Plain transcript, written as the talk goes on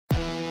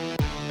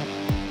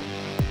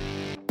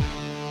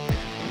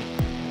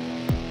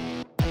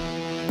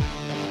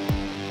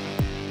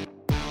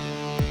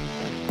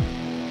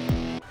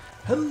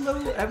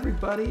Hello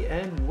everybody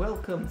and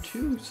welcome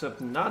to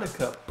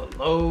Subnautica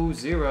Below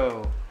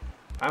Zero.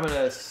 I'm going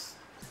to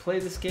play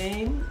this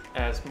game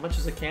as much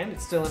as I can.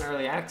 It's still in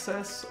early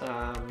access.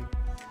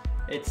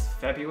 It's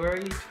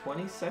February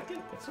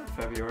 22nd? It's not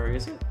February,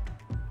 is it?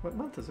 What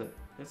month is it?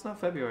 It's not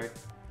February.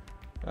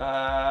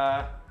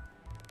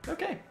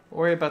 Okay, we'll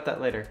worry about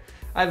that later.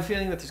 I have a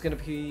feeling that there's going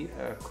to be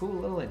a cool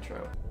little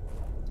intro.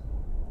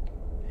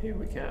 Here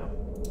we go.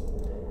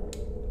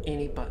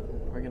 Any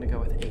button. We're going to go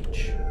with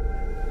H.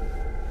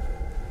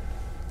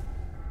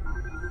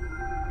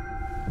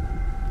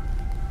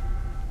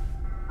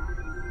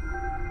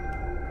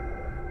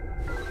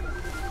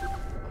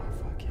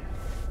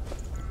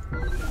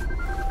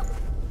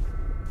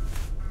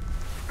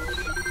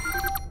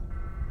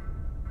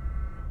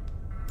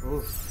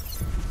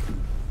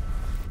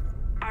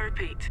 I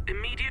repeat,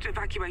 immediate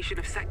evacuation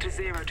of Sector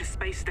 0 to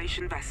Space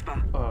Station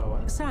Vespa. Oh,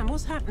 what? Sam,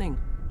 what's happening?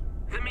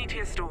 The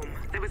meteor storm.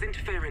 There was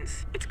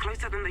interference. It's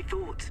closer than they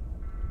thought.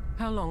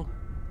 How long?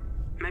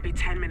 Maybe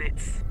 10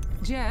 minutes.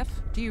 Jeff,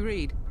 do you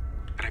read?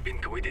 I've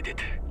intuited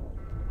it.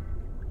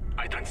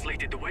 I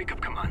translated the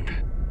wake-up command.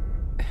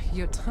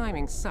 Your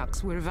timing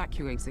sucks. We're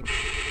evacuating.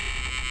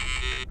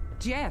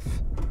 Jeff!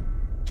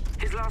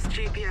 His last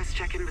GPS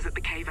check-in was at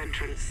the cave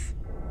entrance.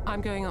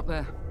 I'm going up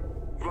there.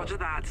 Roger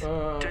that.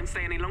 Don't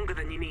stay any longer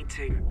than you need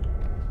to.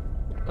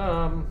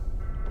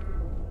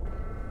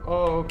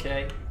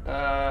 Okay.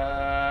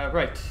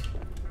 Right.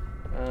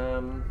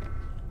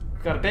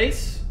 Got a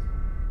base.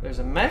 There's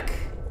a mech.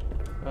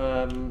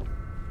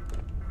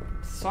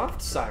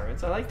 Soft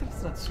sirens. I like that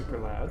it's not super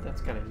loud. That's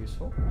kind of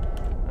useful.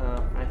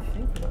 I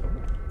think,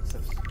 what's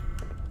this?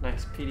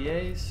 Nice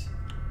PDAs.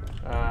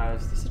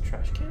 Is this a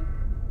trash can?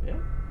 Yeah,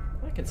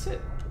 I can sit.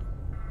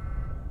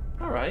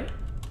 Alright.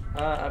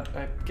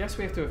 I guess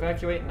we have to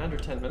evacuate in under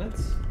 10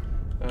 minutes.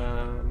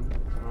 Well,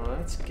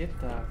 let's get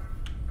the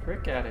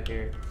frick out of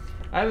here.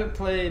 I haven't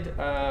played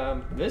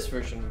this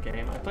version of the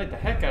game. I played the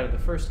heck out of the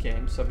first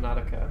game,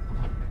 Subnautica.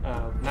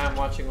 Now I'm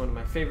watching one of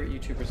my favorite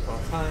YouTubers of all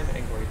time,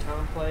 Angry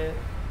Tom, play it.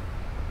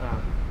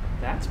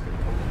 That's pretty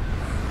cool.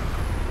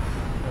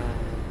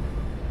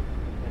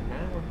 And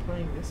now we're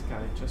playing this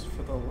guy just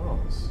for the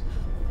lulz.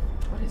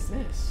 What is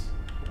this?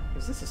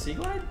 Is this a sea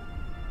glide?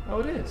 Oh,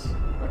 it is.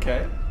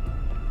 Okay.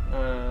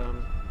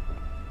 I'm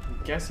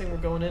guessing we're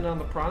going in on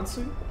the prawn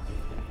suit,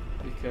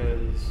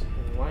 because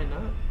why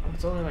not? Oh,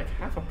 it's only like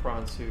half a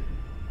prawn suit.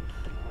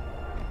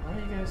 Why are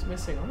you guys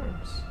missing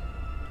arms?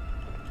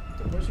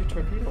 Where's your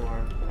torpedo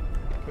arm?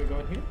 Can we go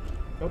in here?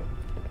 Nope.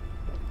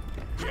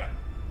 Yeah.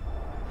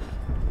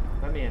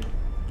 Let me in.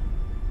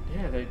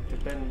 Yeah,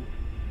 they've been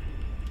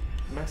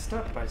messed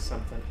up by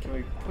something. Can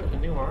we put a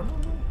new arm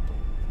on them?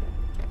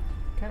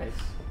 Guys,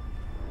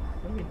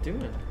 what are we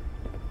doing?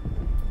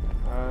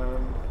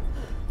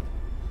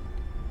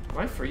 Am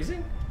I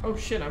freezing? Oh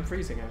shit, I'm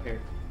freezing out here.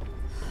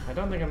 I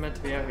don't think I'm meant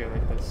to be out here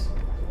like this.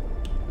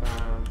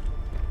 I'm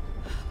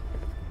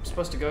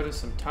supposed to go to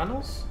some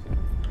tunnels?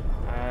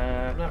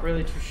 I'm not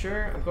really too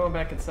sure. I'm going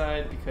back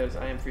inside because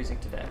I am freezing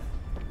to death.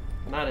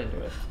 I'm not into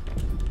it.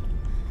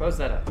 Close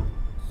that up.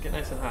 Get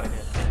nice and hot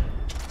again.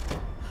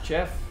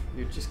 Jeff,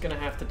 you're just gonna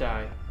have to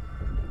die.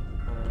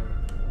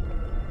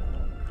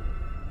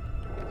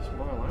 There's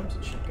more alarms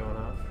and shit going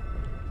off.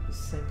 It's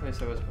the same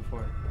place I was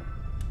before.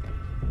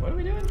 What are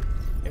we doing?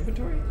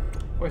 Inventory?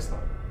 Voice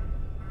log.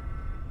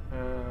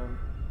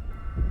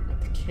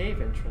 At the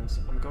cave entrance.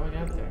 I'm going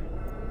out there.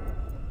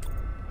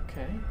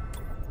 Okay.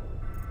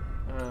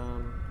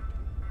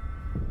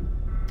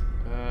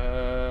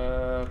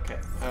 Okay.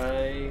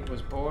 I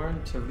was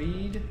born to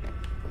lead,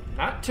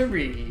 not to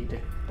read.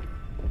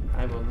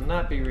 I will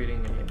not be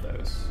reading any of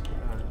those.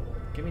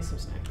 Give me some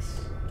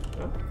snacks.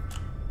 Oh?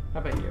 How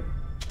about you?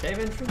 Cave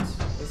entrance?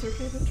 Is there a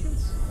cave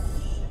entrance?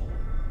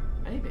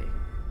 Maybe.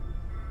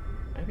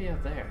 Maybe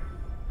out there.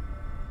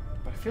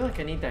 But I feel like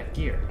I need that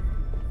gear.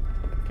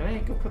 Can I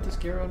go put this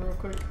gear on real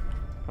quick?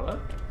 Hello?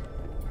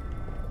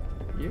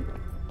 You?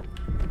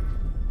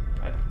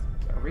 A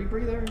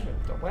rebreather?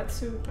 A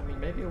wetsuit? I mean,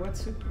 maybe a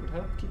wetsuit would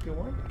help keep you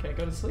warm. Can I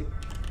go to sleep?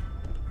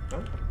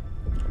 No?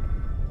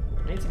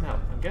 I need some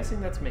help. I'm guessing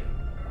that's me.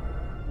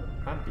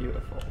 I'm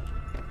beautiful.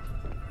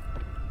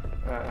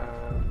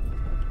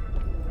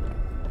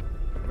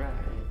 Right.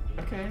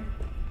 Okay.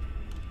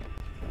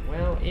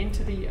 Well,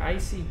 into the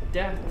icy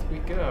depth we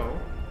go.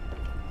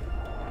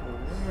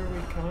 Where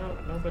we come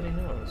out, nobody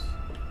knows.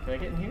 Can I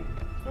get in here?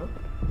 No?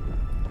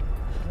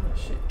 Oh,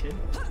 shit, kid.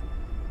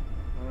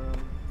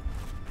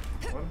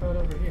 What about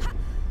over here?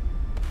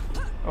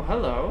 Oh,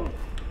 hello.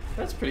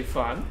 That's pretty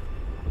fun.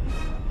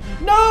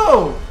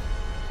 No!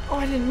 Oh,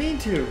 I didn't mean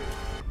to.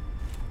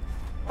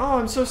 Oh,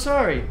 I'm so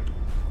sorry.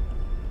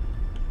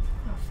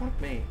 Oh,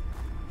 fuck me.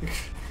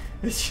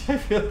 I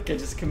feel like I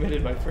just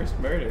committed my first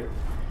murder.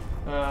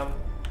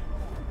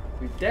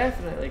 We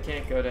definitely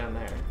can't go down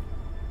there.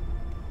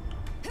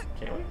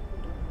 Can we?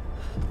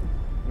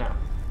 No.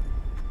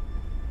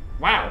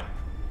 Wow.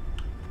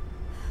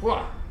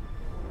 Whoa.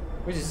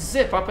 We just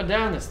zip up and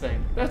down this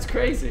thing. That's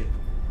crazy.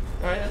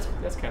 Alright,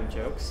 that's kind of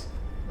jokes.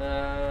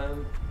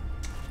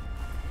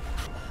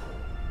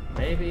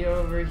 Maybe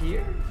over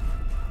here?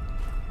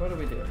 What are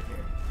we doing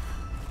here?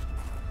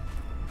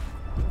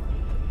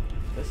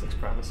 This looks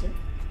promising.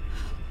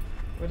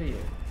 What are you?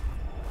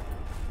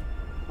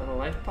 On a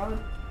life pod?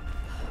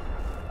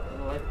 On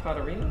a life pod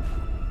arena?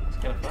 It's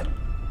kind of fun.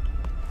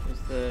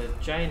 There's the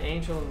giant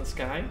angel in the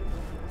sky.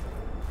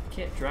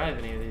 Can't drive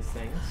any of these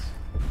things.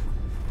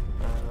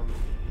 I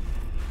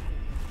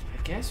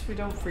guess we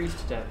don't freeze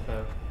to death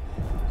though.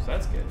 So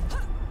that's good.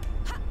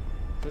 Is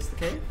this the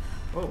cave?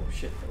 Oh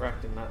shit, the rock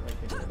did not like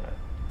me doing that.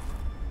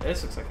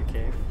 This looks like a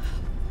cave.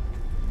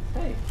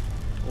 Hey.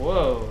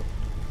 Whoa.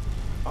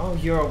 Oh,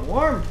 you're a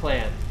warm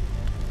plant.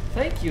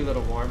 Thank you,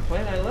 little warm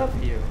plant. I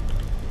love you.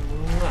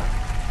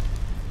 Mwah.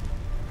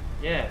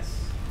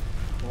 Yes.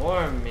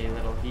 Warm me,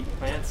 little heat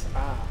plants.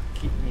 Ah,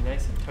 keep me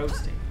nice and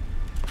toasty.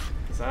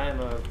 Because I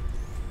am a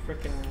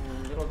freaking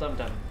little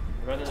dum-dum.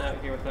 Running out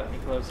here without any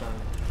clothes on.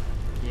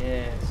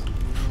 Yes.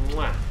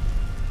 Mwah.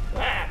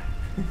 Ah!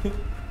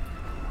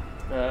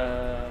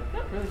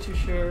 Not really too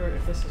sure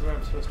if this is where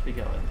I'm supposed to be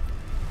going.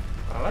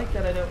 I like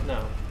that I don't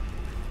know.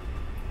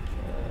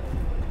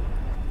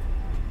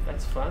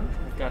 That's fun.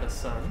 We've got a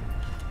sun.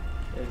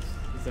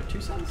 Is there two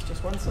suns?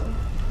 Just one sun?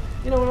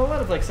 You know, in a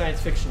lot of like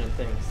science fiction and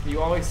things, you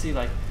always see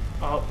like,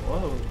 oh,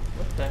 whoa,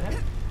 what the heck?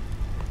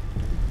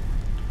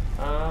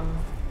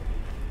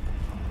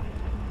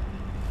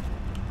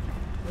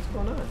 What's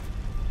going on?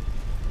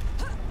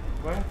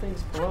 Why are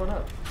things blowing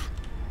up?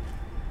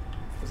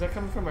 Is that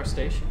coming from our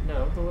station?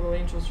 No, the little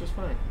angel's just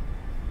fine.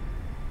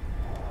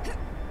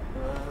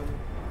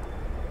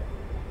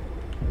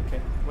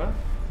 Okay, well,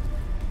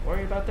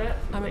 worry about that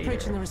I'm later.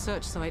 approaching the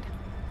research site.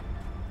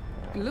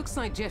 It looks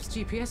like Jeff's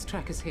GPS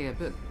tracker's here,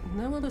 but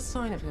no other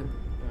sign of him.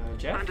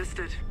 Jeff?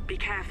 Understood. Be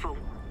careful.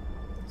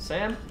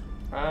 Sam?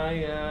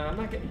 I'm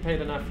not getting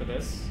paid enough for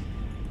this.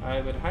 I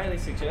would highly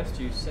suggest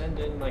you send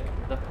in, like,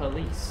 the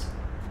police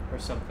or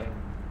something.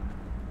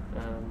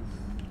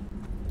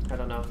 I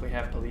don't know if we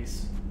have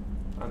police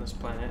on this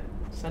planet.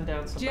 Send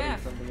down somebody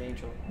Jeff. from the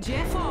angel.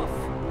 Jeff off!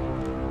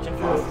 Jeff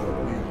Half off. of the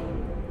wheel.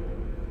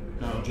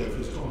 Now Jeff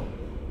is gone.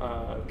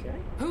 Okay.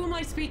 Who am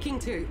I speaking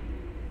to?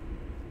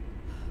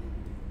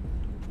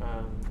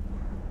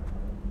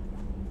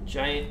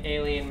 Giant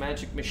alien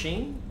magic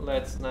machine.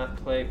 Let's not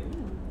play.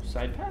 Ooh,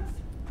 side path.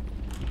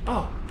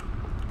 Oh,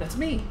 that's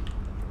me.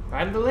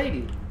 I'm the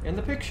lady in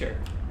the picture.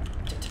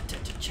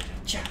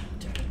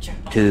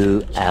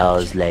 2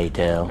 hours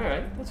later.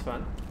 Alright, that's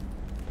fun.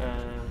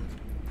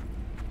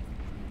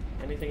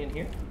 Anything in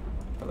here?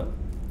 Hello?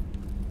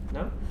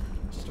 No?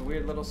 Just a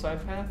weird little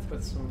side path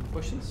with some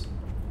bushes?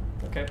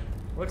 Okay.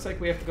 Looks like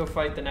we have to go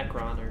fight the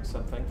Necron or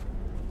something.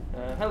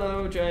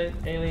 Hello, giant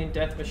alien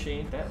death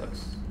machine. That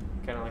looks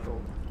kind of like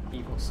an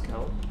evil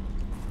skull.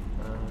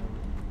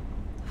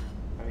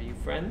 Are you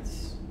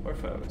friends or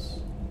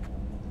foes?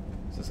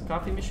 Is this a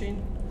coffee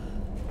machine?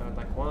 I would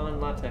like one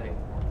latte.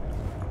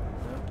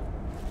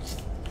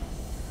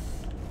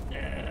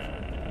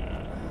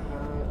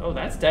 Oh,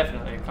 that's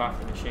definitely a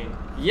coffee machine.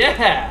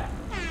 Yeah!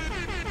 Is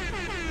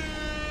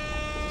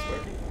this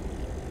working?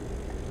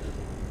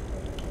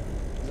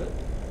 Is it?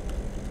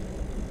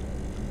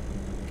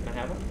 Can I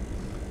have one?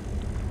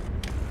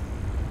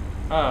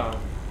 Oh,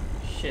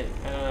 shit.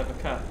 I don't have a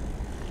cup.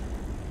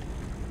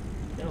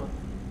 No.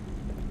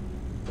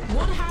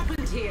 What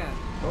happened here?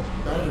 Oh,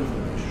 That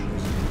information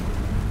is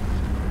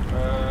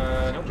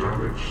nope.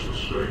 Damage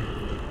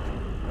sustained.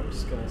 I'm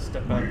just gonna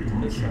step out to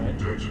this side.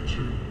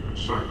 Identity.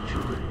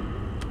 Sanctuary.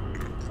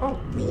 Oh,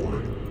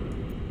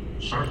 Warning.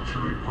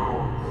 Sanctuary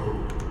power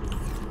mode.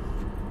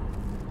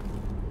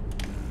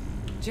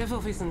 Jeff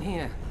off isn't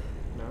here.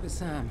 no. But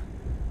Sam,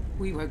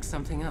 we woke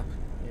something up.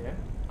 Yeah?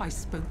 I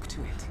spoke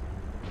to it.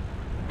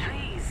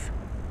 Please,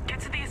 get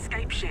to the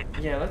escape ship.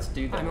 Yeah, let's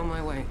do that. I'm on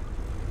my way.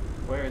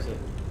 Where is it?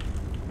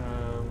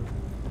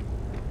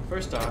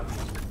 First off,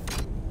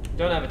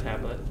 don't have a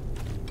tablet.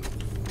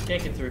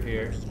 Can't get through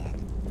here.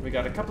 We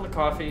got a couple of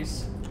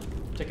coffees.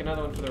 Take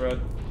another one for the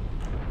road.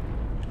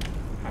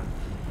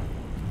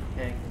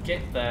 And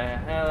get the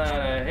hell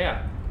out of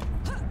here.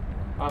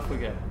 Off we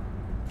go.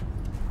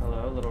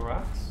 Hello, little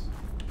rocks.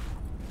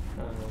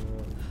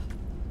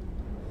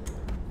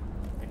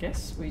 I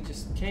guess we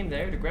just came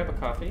there to grab a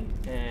coffee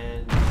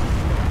and...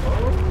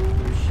 Oh,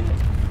 shit.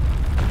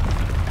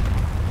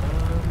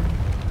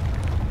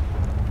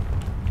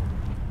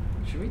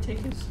 Should we take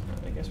his...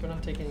 I guess we're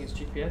not taking his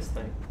GPS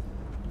thing.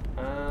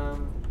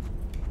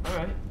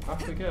 Alright,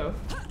 off we go.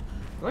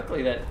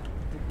 Luckily that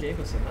gave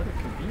us another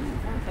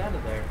convenient path out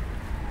of there.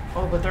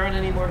 Oh, but there aren't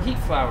any more heat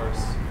flowers.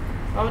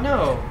 Oh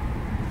no!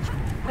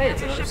 Hey,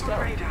 it's another skull.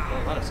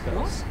 Oh, a lot of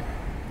skulls.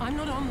 What? I'm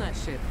not on that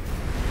ship.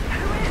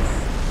 Who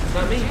is? It's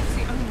not me. Jeff's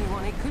the only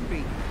one it could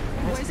be.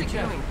 has Where's to be it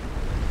Jeff. going?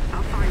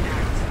 I'll find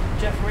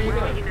out. Jeff, where are you Where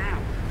are going? you now?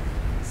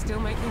 Still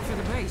making for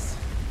the base.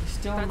 You're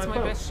still on That's my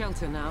my boat. best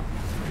shelter now.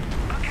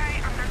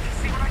 Okay, I'm going to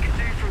see what I can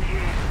do from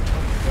here.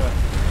 Oh my god.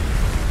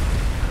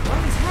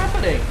 What is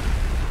happening?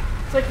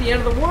 It's like the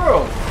end of the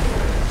world.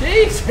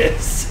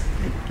 Jesus!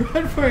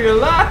 Run for your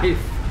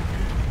life!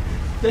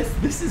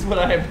 This is what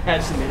I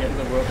imagine the end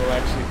of the world will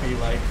actually be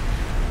like.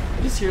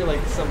 You just hear like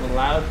some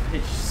loud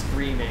pitched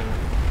screaming,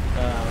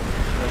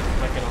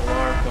 like an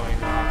alarm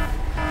going off,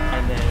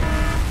 and then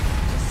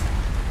just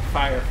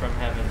fire from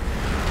heaven.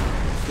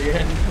 It's the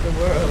end of the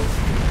world.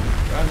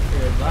 Run for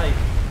your life.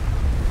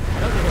 I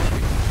don't think I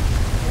should.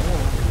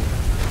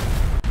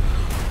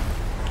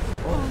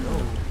 Oh no.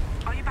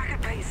 Are you back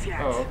at base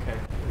yet? Oh, okay.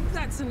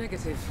 That's a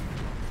negative.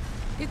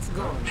 It's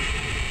gone.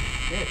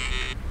 Shit.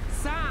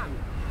 Sam!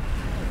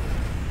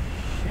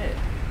 Shit.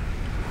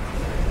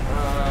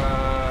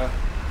 Oh!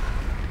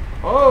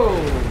 Oh,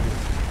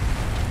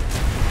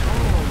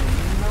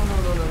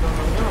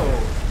 no.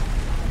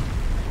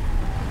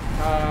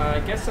 I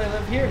guess I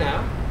live here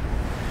now.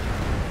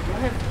 Do I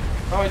have...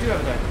 Oh, I do have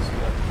a diving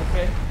suit up.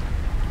 Okay.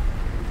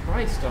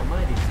 Christ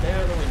almighty, stay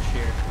out of the wind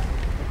shear.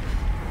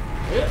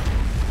 Yeah.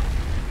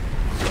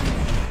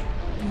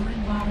 Your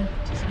environment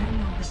is no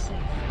longer safe,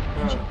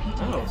 and your PD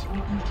has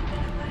rebooted in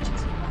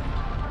emergency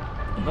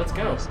mode. Let's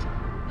go.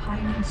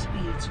 High wind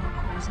speeds will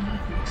cause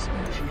lethal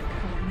exposure in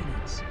 4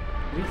 minutes.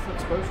 Lethal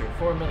exposure,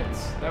 4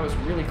 minutes. That was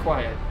really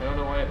quiet. I don't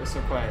know why it was so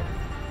quiet.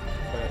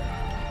 But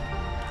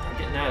I'm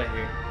getting out of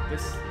here.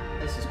 This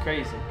is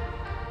crazy.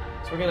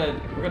 So we're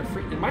gonna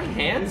free in my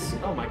hands?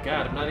 Oh my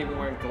god, I'm not even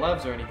wearing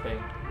gloves or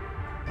anything.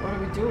 What are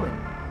we doing?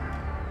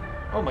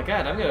 Oh my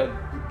god, I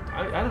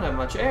don't have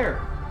much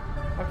air.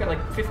 I've got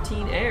like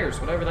 15 airs,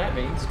 whatever that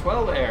means.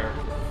 12 air.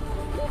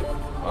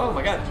 Oh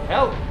my god,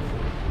 help!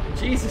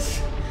 Jesus.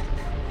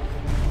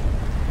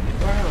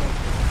 Where am I?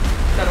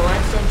 Is that a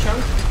limestone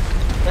chunk?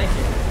 Thank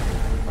you.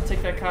 I'll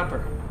take that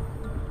copper.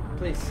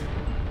 Please.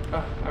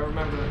 Oh, I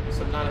remember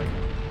Subnautica.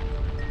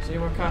 Is there any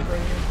more copper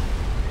in here?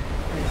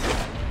 Please.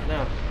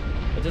 No.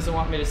 It doesn't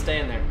want me to stay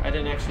in there. I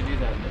didn't actually do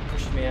that. It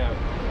pushed me out.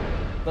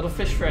 Little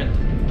fish friend.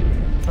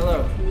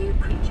 Hello. New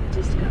creature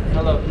discovered.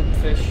 Hello, poop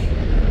fish.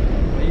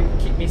 Will you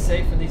keep me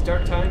safe in these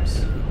dark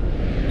times?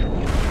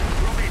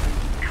 Robin,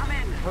 come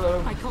in.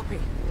 Hello. I copy.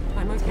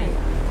 I'm okay.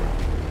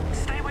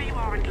 Stay where you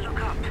are and look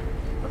up.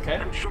 Okay.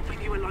 I'm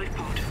dropping you a life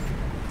pod.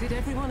 Did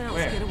everyone else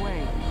Where? get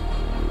away?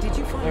 Did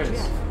you There find it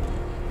is. Jeff?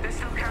 They're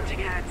still counting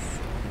heads.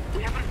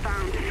 We haven't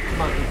found any.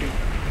 Come on, Poopy.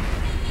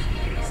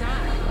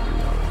 Sam!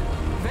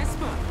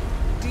 Vespa!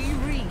 Do you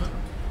read?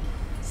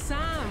 Sam!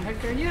 What the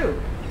heck are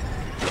you?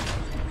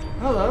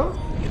 Hello?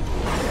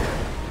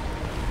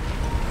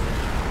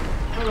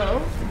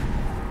 Hello?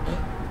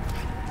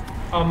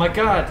 Oh my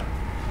god!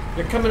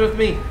 You're coming with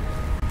me!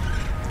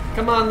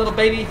 Come on, little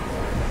baby!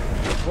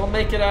 We'll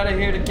make it out of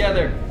here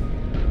together!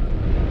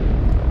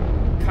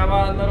 Come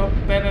on, little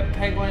baby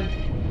penguin!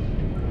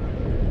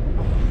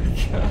 Oh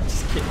my god,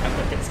 just get out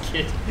of this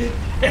kid!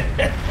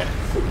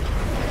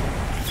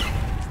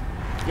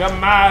 You're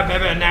my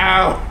baby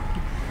now!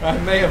 I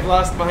may have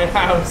lost my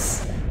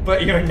house,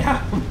 but you're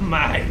now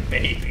my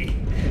baby.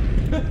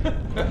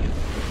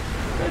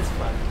 That's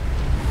fun.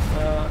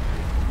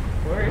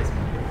 Where is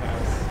my new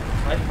house?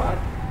 Life pod?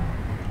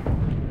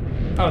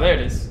 Oh, there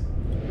it is.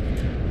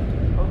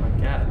 Oh my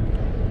god.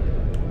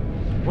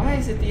 Why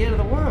is it the end of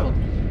the world?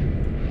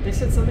 They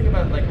said something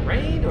about like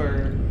rain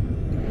or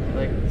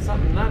like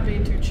something not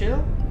being too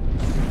chill?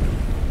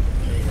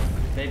 There you go.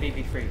 Baby,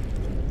 be free.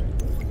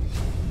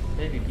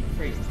 Baby, be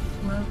free.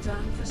 Well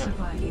done for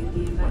surviving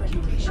the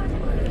evacuation.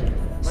 Let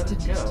it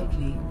go.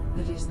 Statistically,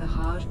 that is the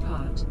hard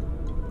part.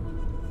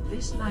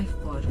 This life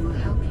pod will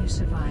help you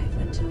survive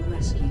until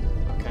rescue.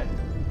 Okay.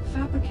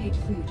 Fabricate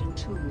food and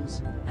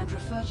tools, and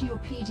refer to your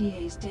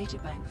PDA's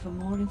databank for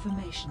more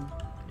information.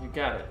 You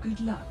got it. Good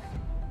luck.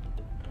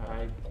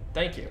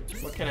 Thank you.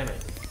 What can I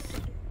make?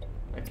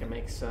 I can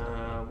make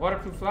some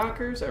waterproof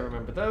lockers. I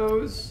remember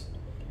those.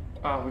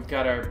 Oh, we've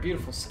got our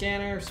beautiful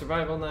scanner,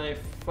 survival knife,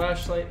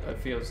 flashlight. It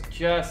feels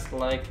just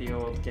like the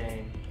old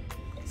game.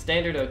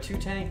 Standard O2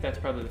 tank. That's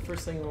probably the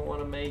first thing we'll want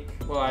to make.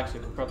 Well,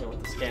 actually, we'll probably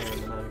want the scanner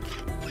and the knife.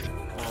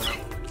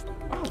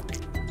 Oh,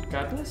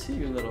 God bless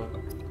you, little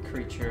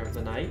creature of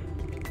the night.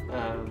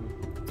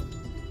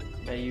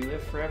 May you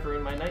live forever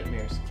in my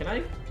nightmares. Can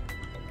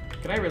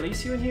I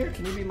release you in here?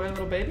 Can you be my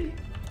little baby?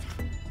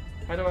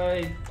 How do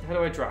I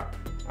drop?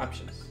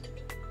 Options.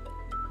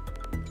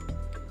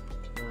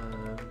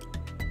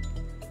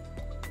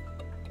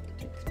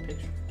 Take this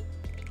picture.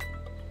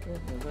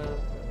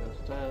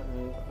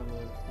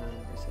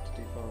 Reset to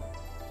default.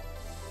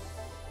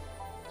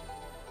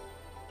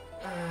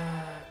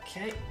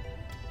 Okay.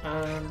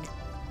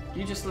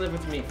 You just live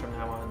with me from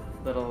now on,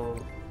 little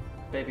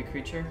baby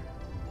creature.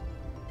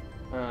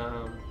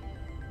 What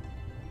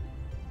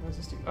does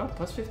this do? Oh,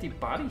 plus 50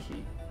 body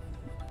heat.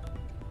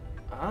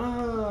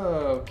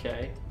 Oh,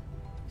 okay.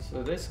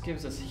 So this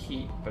gives us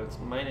heat, but it's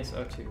minus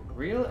O2.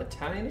 Real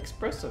Italian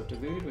espresso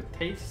diluted with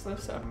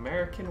tasteless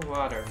American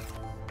water.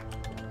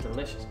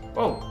 Delicious.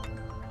 Oh!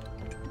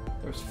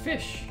 There's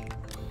fish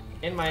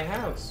in my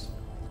house.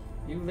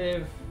 You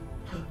live...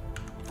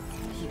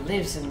 He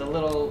lives in the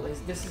little...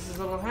 This is his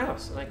little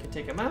house, and I can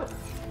take him out.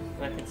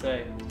 And I can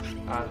say,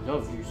 I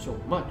love you so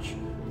much.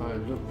 I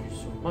love you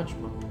so much,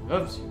 Mommy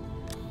loves you.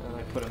 And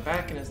I put him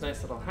back in his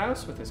nice little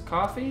house with his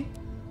coffee,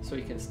 so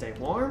he can stay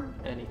warm,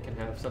 and he can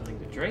have something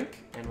to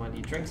drink. And when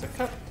he drinks a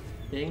cup,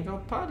 You can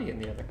go potty in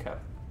the other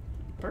cup.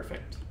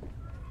 Perfect.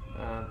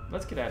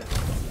 Let's get out of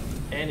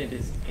here. And it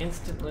is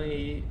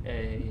instantly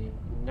a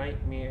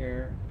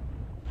nightmare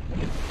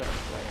dark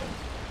land.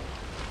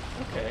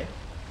 Okay.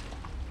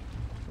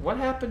 What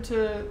happened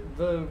to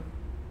the...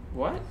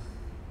 what?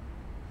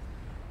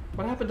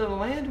 What happened to the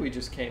land we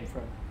just came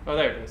from? Oh,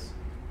 there it is.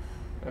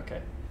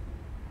 Okay.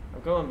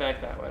 I'm going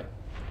back that way.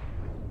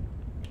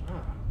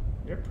 Ah,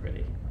 you're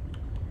pretty.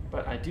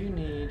 But I do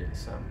need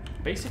some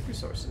basic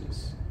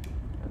resources.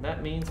 And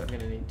that means I'm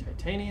going to need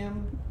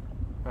titanium.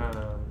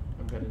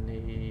 I'm going to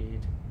need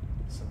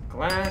some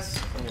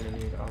glass. I'm going to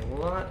need a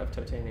lot of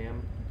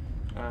titanium.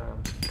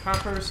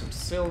 Copper, some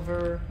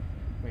silver.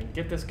 We can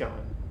get this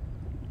going.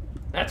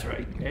 That's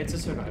right. It's a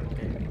survival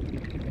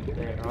game.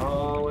 They're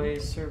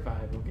always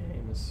survival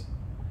games.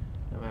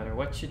 No matter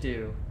what you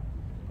do.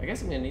 I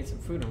guess I'm going to need some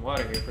food and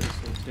water here pretty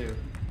soon too.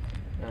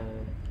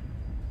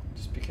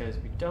 Just because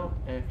we don't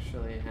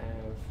actually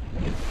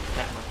have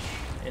that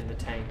much in the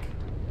tank.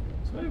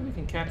 So maybe we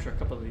can capture a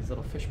couple of these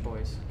little fish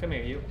boys. Come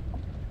here, you.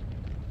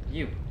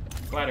 You.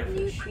 Bladderfish.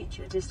 New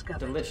creature discovered.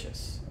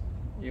 Delicious.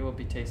 You will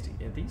be tasty.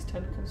 Are these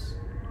tentacles?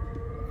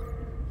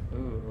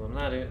 Ooh, I'm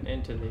not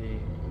into the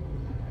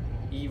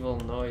evil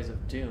noise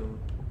of doom.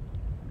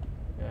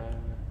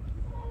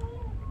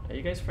 Are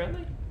you guys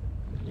friendly?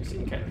 You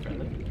seem kind of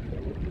friendly.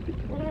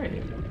 What are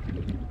you?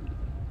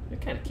 You're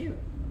kind of cute.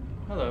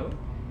 Hello.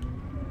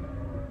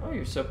 Oh,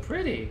 you're so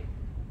pretty.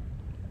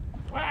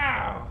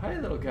 Wow. Hi,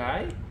 little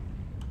guy.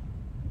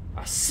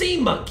 A sea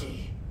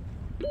monkey.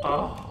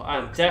 Oh,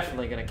 I'm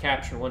definitely gonna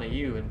capture one of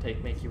you and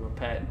make you a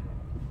pet.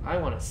 I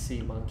want a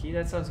sea monkey.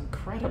 That sounds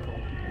incredible.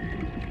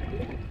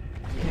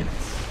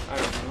 Yes, I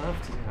would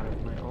love to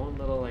have my own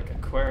little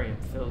aquarium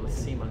filled with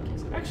sea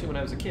monkeys. Actually, when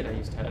I was a kid, I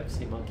used to have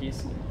sea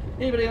monkeys.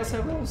 Anybody else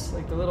have those?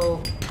 Like the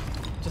little,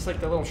 just like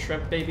the little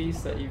shrimp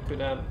babies that you could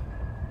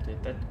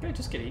did that guy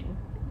just get eaten?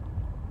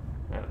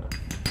 I don't know.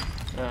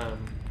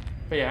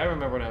 But yeah, I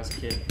remember when I was a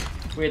kid,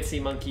 we had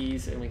sea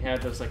monkeys and we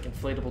had those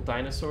inflatable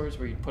dinosaurs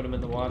where you put them in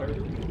the water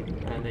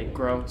and they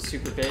grow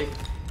super big.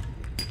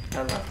 I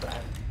love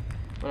that.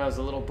 When I was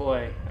a little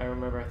boy, I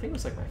remember, I think it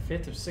was my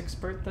 5th or 6th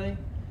birthday,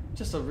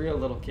 just a real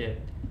little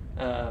kid.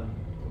 My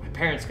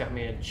parents got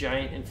me a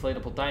giant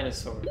inflatable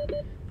dinosaur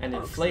and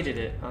inflated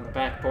it on the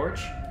back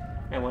porch.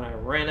 And when I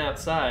ran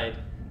outside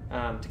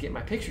to get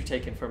my picture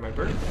taken for my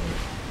birthday,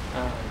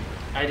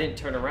 I didn't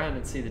turn around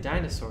and see the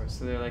dinosaur.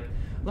 So they're like,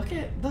 look,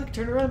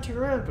 turn around.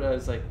 But I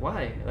was like,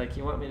 why?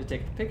 You want me to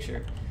take the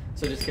picture?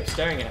 So I just kept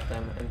staring at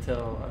them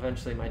until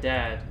eventually my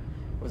dad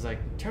was like,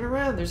 turn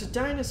around, there's a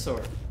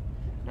dinosaur.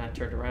 And I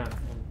turned around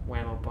and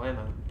whammo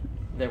blammo,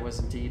 there was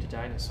indeed a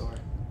dinosaur.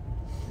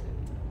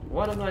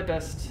 One of my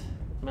best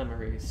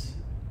memories.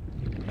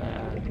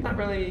 Not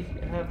really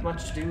have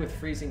much to do with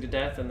freezing to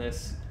death in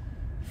this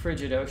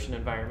frigid ocean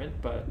environment,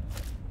 but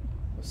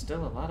it was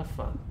still a lot of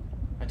fun.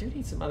 I do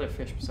need some other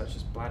fish besides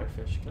just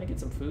bladderfish. Can I get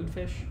some food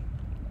fish?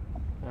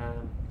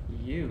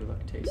 You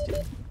look tasty.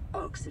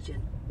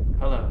 Oxygen.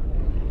 Hello.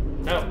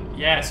 No,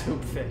 yes,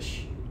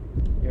 hoopfish.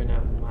 You're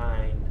now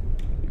mine.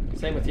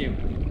 Same with you.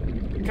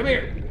 Come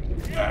here.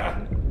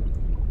 Yeah.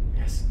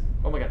 Yes.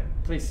 Oh my god.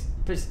 Please.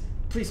 Yes.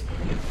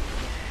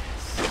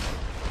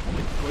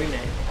 We made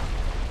it.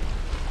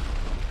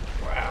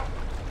 Wow.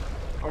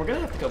 Oh, we're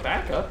gonna have to go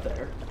back up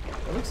there.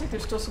 It looks like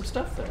there's still some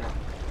stuff there.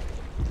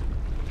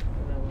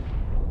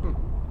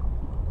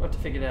 We'll have to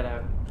figure that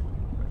out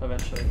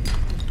eventually.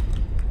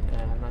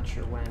 I'm not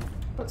sure when,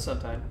 but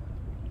sometime.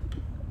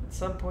 At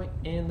some point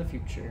in the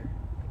future.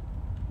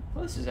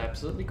 Well, this is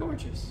absolutely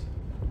gorgeous.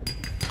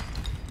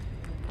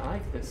 I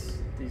like this.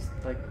 These,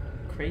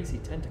 crazy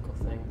tentacle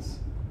things.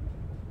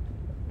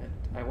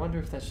 I wonder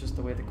if that's just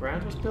the way the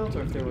ground was built,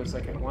 or if there was,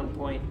 at one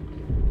point,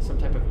 some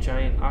type of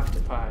giant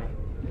octopi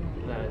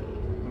that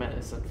met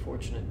this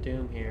unfortunate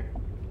doom here.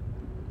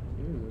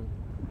 Ooh.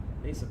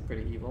 These look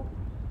pretty evil.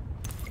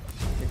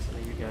 I'll take some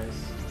of you guys.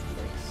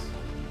 Thanks.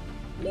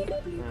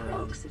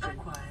 Oxygen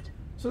acquired.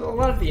 So a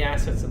lot of the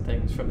assets and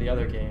things from the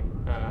other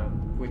game,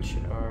 which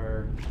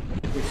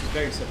is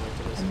very similar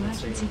to this,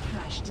 Emergency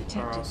crash detected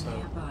are also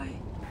nearby.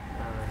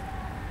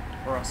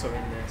 are also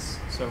in this.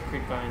 So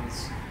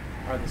creepvines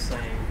are the same.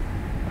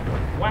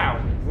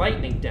 Wow,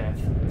 lightning death.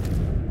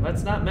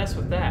 Let's not mess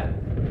with that.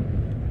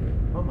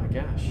 Oh my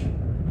gosh.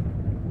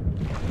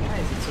 Why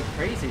is it so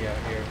crazy out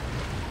here?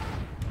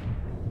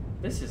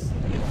 This is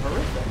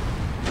horrific.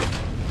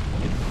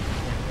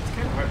 It's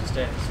kind of hard to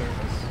stay at the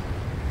surface.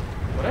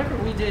 Whatever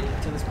we did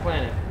to this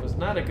planet was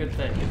not a good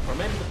thing. Or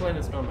maybe the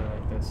planet's normally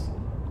like this.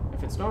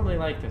 If it's normally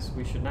like this,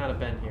 we should not have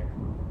been here.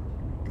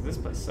 Because this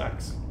place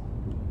sucks.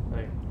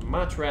 I'd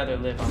much rather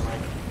live on,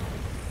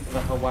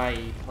 the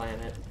Hawaii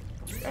planet.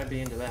 I'd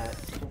be into that.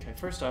 Okay,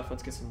 first off,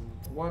 let's get some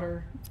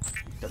water.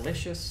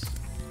 Delicious.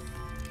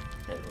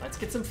 And let's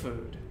get some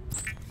food.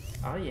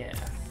 Oh yeah.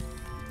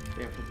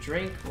 Be able to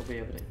drink, we'll be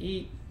able to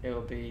eat. It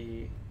will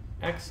be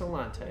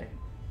excellente.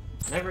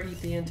 Never eat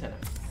the antenna.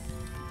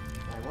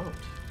 I won't.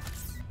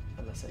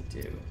 Unless I do.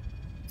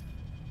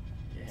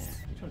 Yeah,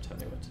 you don't tell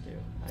me what to do.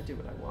 I do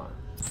what I want.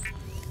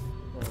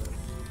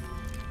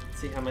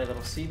 See how my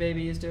little sea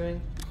baby is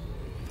doing?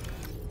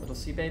 Little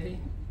sea baby?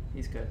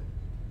 He's good.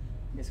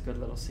 He's a good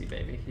little sea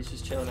baby. He's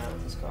just chilling out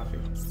with his coffee.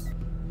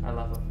 I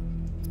love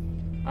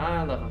him.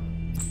 I love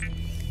him.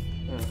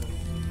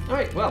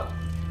 Alright, well,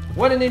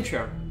 what an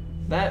intro.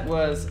 That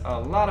was a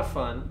lot of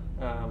fun.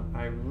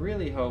 I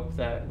really hope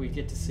that we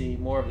get to see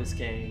more of this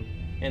game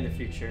in the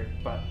future,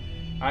 but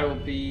I will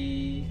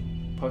be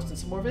posting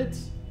some more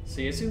vids.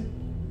 See you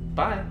soon.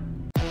 Bye.